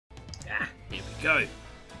Go.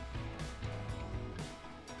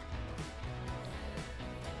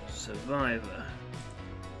 Survivor.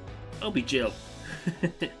 I'll be Jill.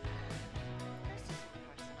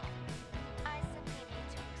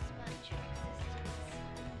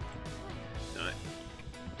 Right.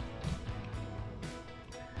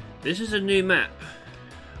 This is a new map.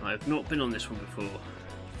 I've not been on this one before.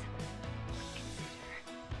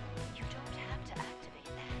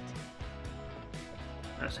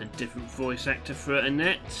 That's a different voice actor for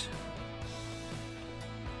Annette.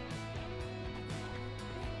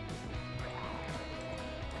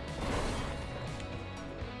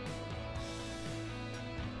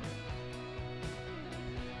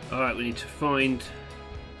 Alright, we need to find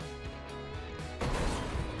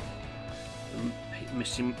the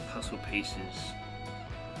missing puzzle pieces.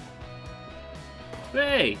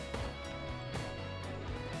 Hey!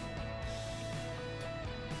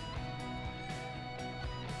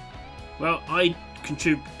 Well, I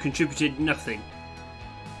contributed nothing.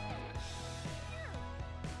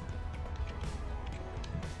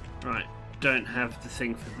 Right, don't have the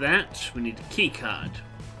thing for that. We need a key card.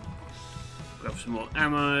 Grab some more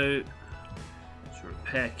ammo. It's a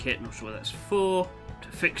repair kit, not sure what that's for. To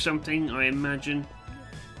fix something, I imagine.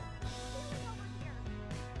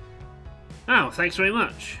 Oh, thanks very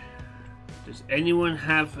much. Does anyone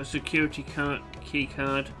have a security card, key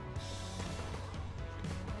card?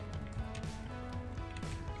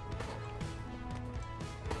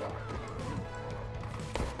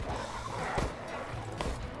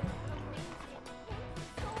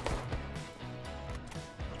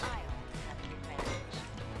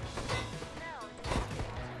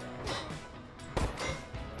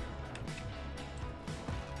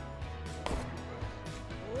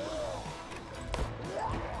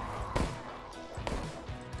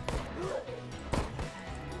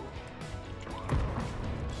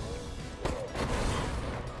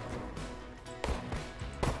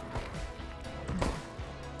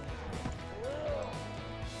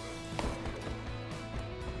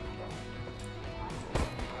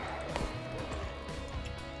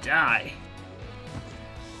 Die.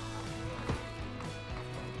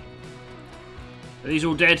 Are these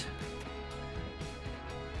all dead?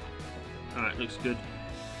 Alright, looks good.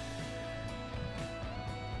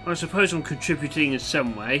 I suppose I'm contributing in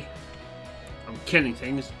some way. I'm killing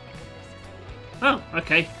things. Oh,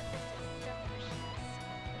 okay.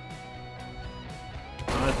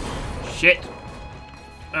 Shit.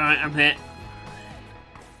 Alright, I'm here.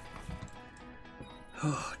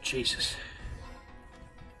 Oh, Jesus.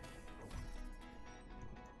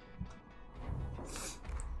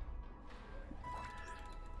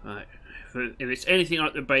 Right, if it's anything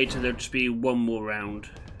like the beta, there'll just be one more round.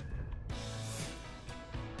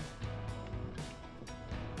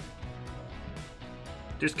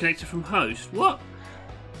 Disconnected from host? What?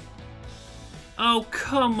 Oh,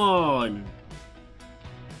 come on!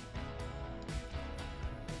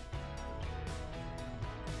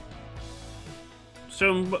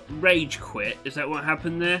 Someone rage quit? Is that what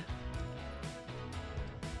happened there?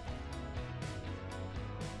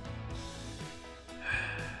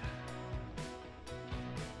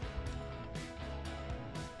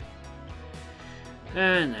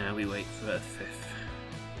 And now we wait for a fifth.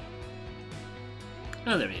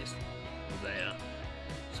 Oh, there he is. Well, they are.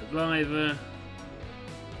 Survivor.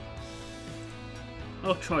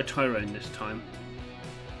 I'll try Tyrone this time.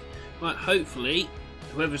 Right, hopefully,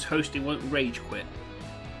 whoever's hosting won't rage quit.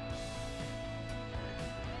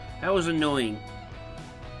 That was annoying.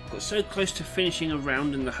 Got so close to finishing a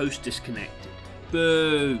round and the host disconnected.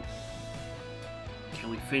 Boo! Can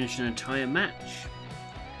we finish an entire match?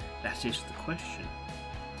 That is the question.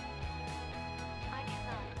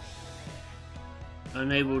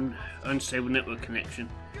 Unstable network connection.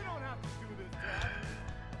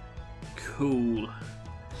 Cool.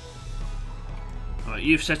 Alright,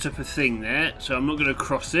 you've set up a thing there, so I'm not going to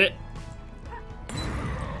cross it.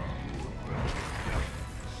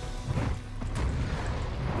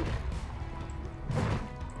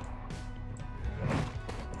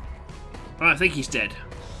 Alright, I think he's dead.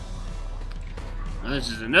 Now, this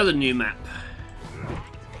is another new map.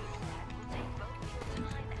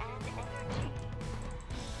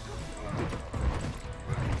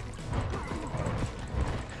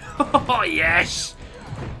 Oh yes!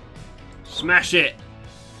 Smash it!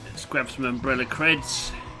 Let's grab some umbrella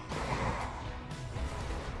creds.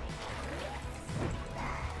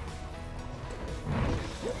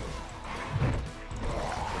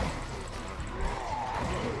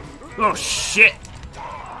 Oh shit!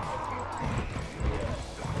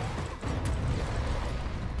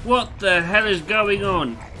 What the hell is going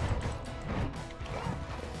on?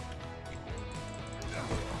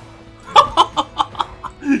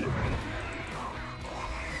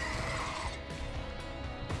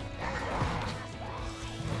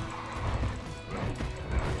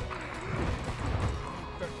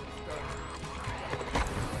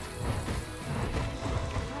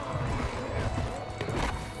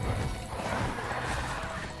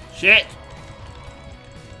 Shit!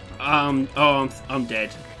 Oh, I'm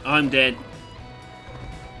dead. I'm dead.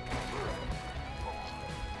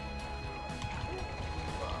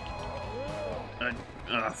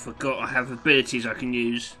 I forgot I have abilities I can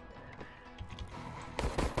use.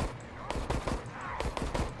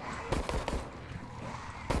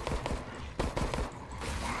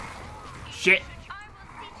 Shit!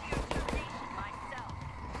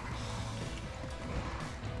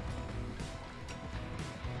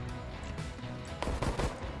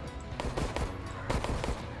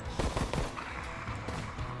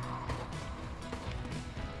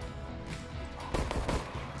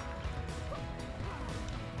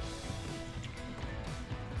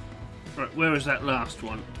 Right, where is that last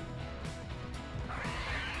one?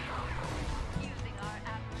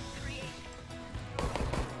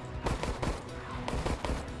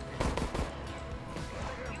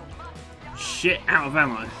 Shit, out of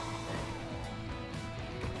ammo.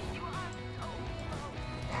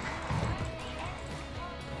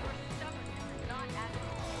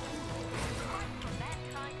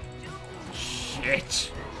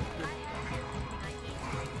 Shit.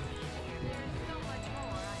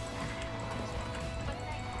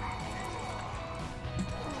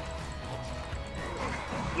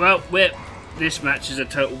 Well, this match is a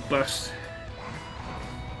total bust.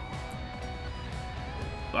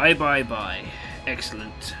 Bye, bye, bye.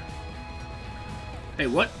 Excellent. Hey,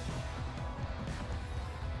 what?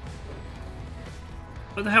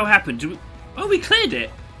 What the hell happened? Oh, we cleared it!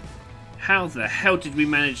 How the hell did we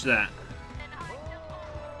manage that?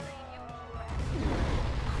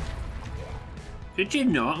 Did you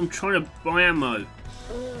not? I'm trying to buy ammo.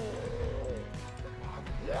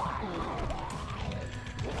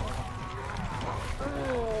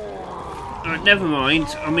 Alright, never mind.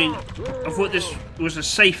 I mean, I thought this was a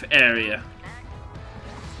safe area.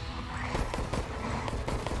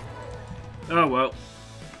 Oh well.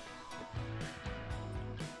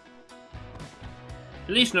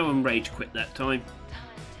 At least no one rage quit that time.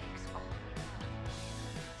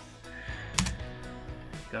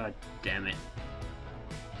 God damn it.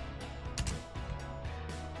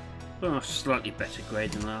 Well, slightly better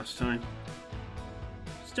grade than last time.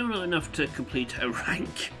 Still not enough to complete a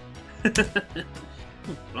rank. Oh,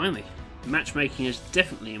 blimey. Matchmaking has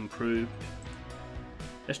definitely improved.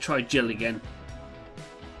 Let's try Jill again.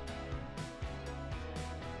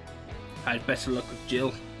 I had better luck with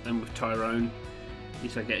Jill than with Tyrone. At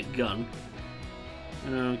least I get a gun.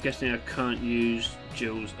 I'm guessing I can't use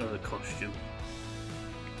Jill's other costume.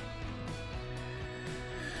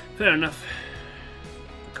 Fair enough.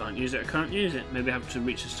 I can't use it, I can't use it. Maybe I have to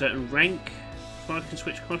reach a certain rank before I can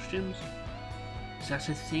switch costumes. Is that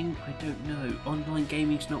a thing? I don't know. Online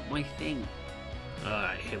gaming's not my thing.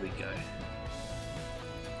 Alright, here we go.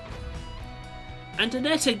 And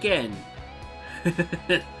Annette again!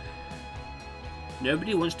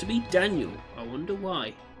 Nobody wants to be Daniel. I wonder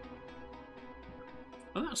why.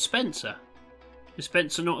 Oh, that's Spencer. Is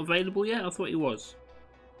Spencer not available yet? I thought he was.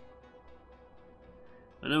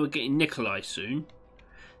 I know we're getting Nikolai soon.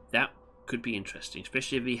 That could be interesting,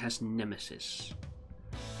 especially if he has Nemesis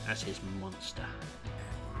as his monster.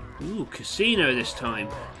 Ooh, casino this time.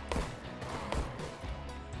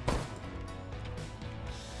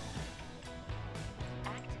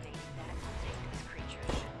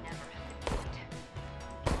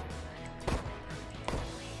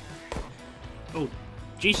 Oh,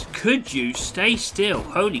 jeez, could you stay still?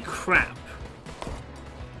 Holy crap.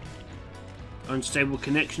 Unstable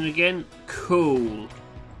connection again? Cool.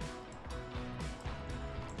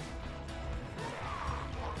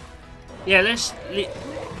 Yeah, let's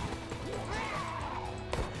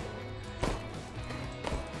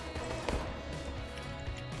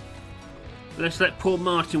let poor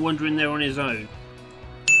Martin wander in there on his own.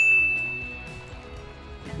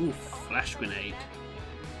 Ooh, flash grenade.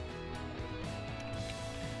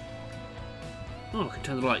 Oh, I can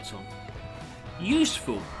turn the lights on.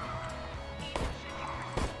 Useful.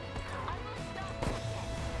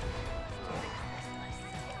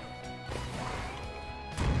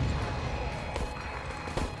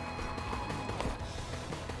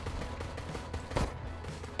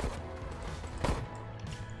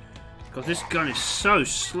 God, this gun is so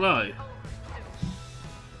slow.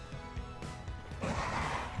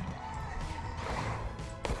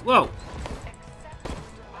 Whoa!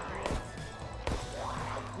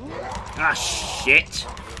 Ah, shit!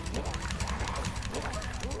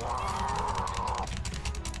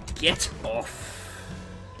 Get off!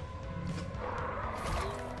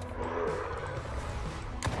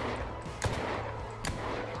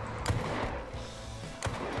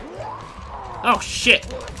 Oh, shit!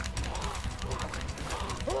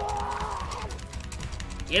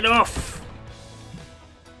 Get off!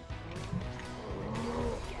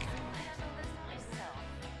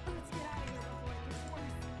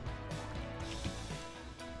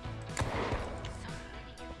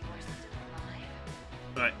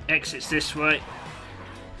 Right, exits this way.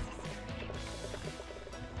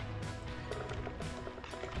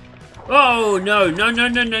 Oh no, no, no,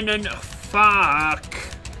 no, no, no, no. Fuck.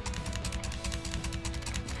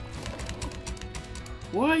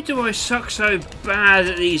 Why do I suck so bad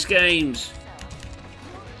at these games?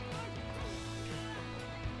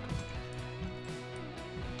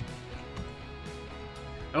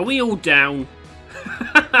 Are we all down?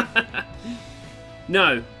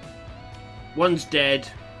 No. One's dead.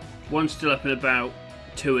 One's still up and about.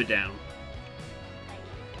 2 are down.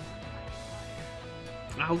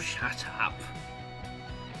 Oh, shut up.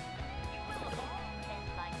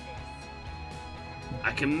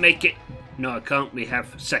 I can make it. No, I can't. We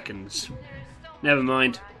have seconds. Never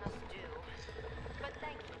mind.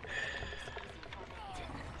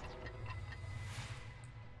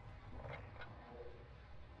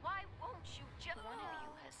 Why won't you just... One of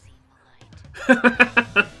you has seen the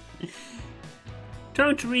light.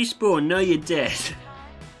 Time to respawn. No, you're dead.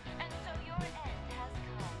 And so your end has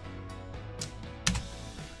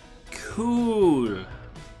come. Cool.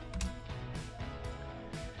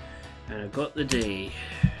 And I got the D.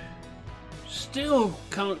 Still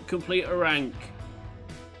can't complete a rank.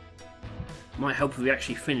 Might help if we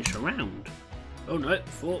actually finish a round. Oh no,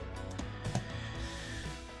 4.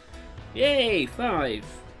 Yay, 5.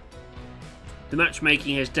 The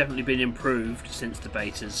matchmaking has definitely been improved since the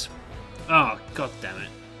betas. Oh, god damn it.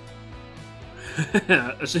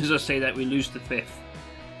 As soon as I say that, we lose the 5th.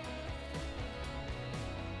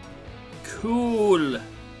 Cool. Right,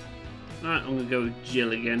 I'm going to go with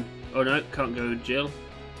Jill again. Oh no, can't go with Jill.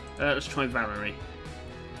 Let's try Valerie.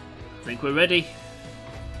 I think we're ready.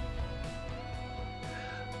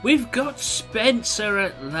 We've got Spencer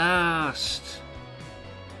at last.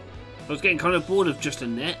 I was getting kind of bored of just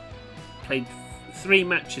Annette. Played 3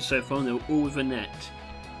 matches so far and they were all with Annette.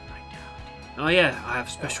 Oh yeah, I have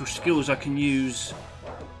special skills I can use.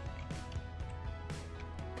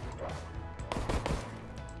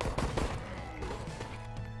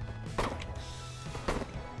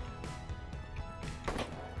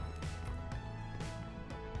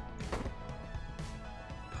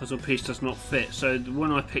 Puzzle piece does not fit, so the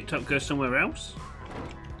one I picked up goes somewhere else?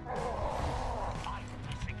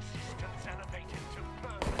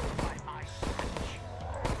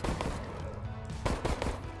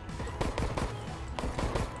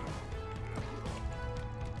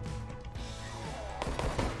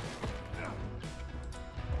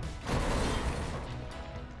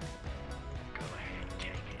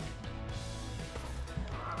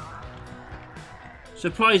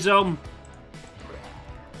 Surprise on!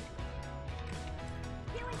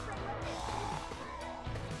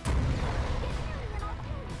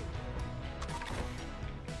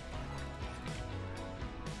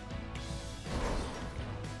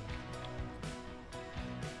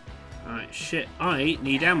 Alright, shit, I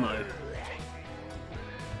need ammo.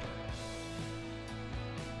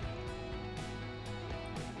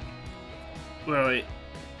 Right.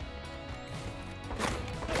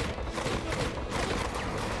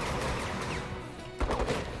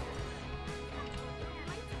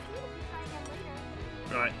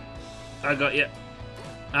 Right. I got you.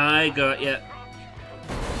 I got you.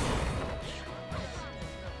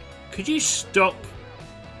 Could you stop?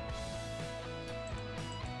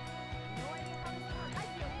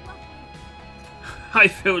 I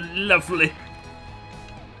feel lovely.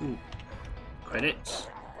 Ooh. Credits.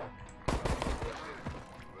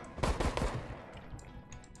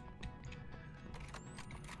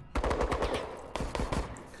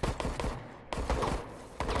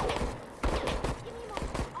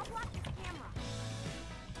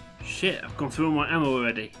 Shit, I've gone through all my ammo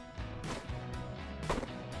already.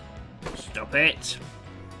 Stop it.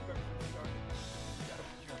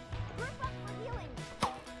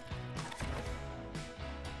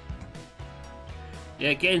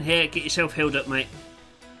 Yeah, get in here, get yourself healed up, mate.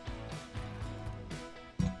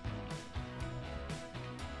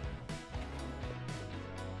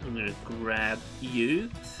 I'm going to grab you,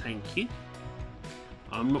 thank you.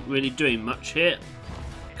 I'm not really doing much here.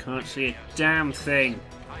 Can't see a damn thing.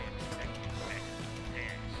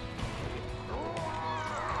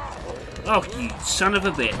 Oh, you son of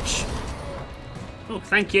a bitch. Oh,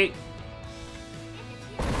 thank you.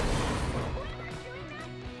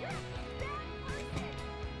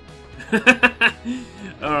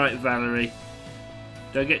 Alright, Valerie.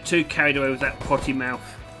 Don't get too carried away with that potty mouth.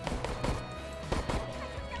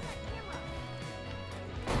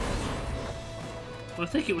 I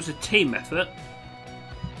think it was a team effort.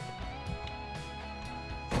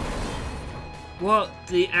 What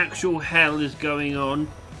the actual hell is going on?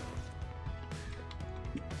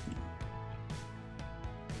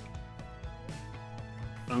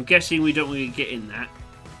 I'm guessing we don't really get in that.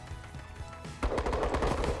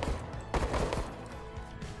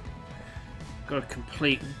 Got to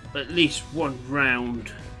complete at least one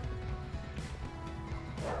round.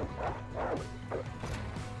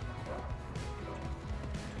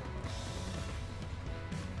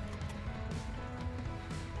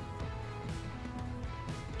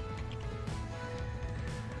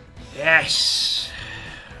 Yes!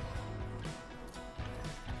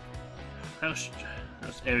 That's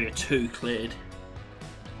area 2 cleared.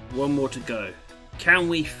 One more to go. Can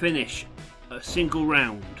we finish a single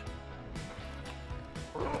round?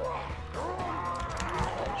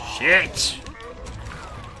 Shit!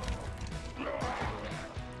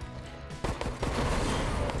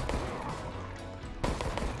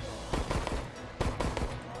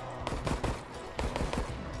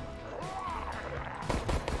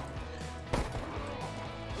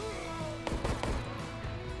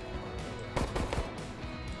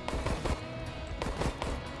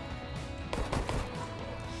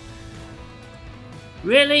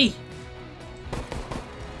 Really?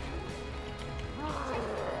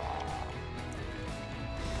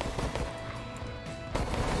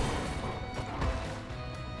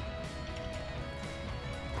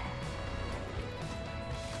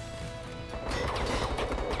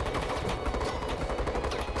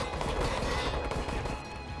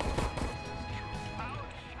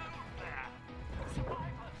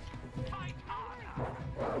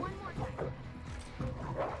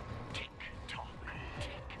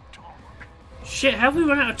 Shit, have we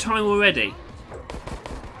run out of time already?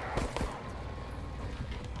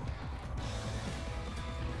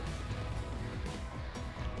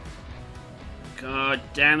 God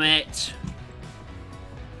damn it.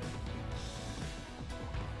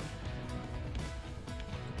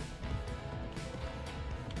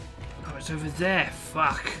 Oh, it's over there.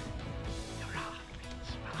 Fuck.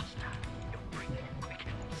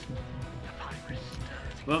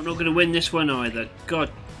 Well, I'm not going to win this one either. God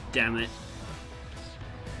damn it.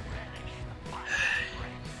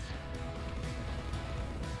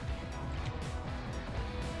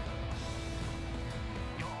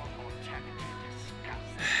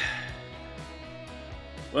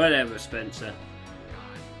 Whatever, Spencer.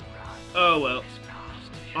 Oh well.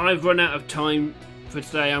 I've run out of time for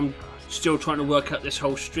today. I'm still trying to work out this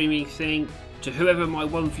whole streaming thing. To whoever my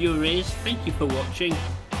one viewer is, thank you for watching.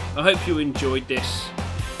 I hope you enjoyed this.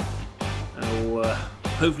 I'll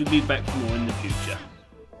hopefully be back for more in the future.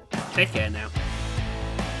 Take care now.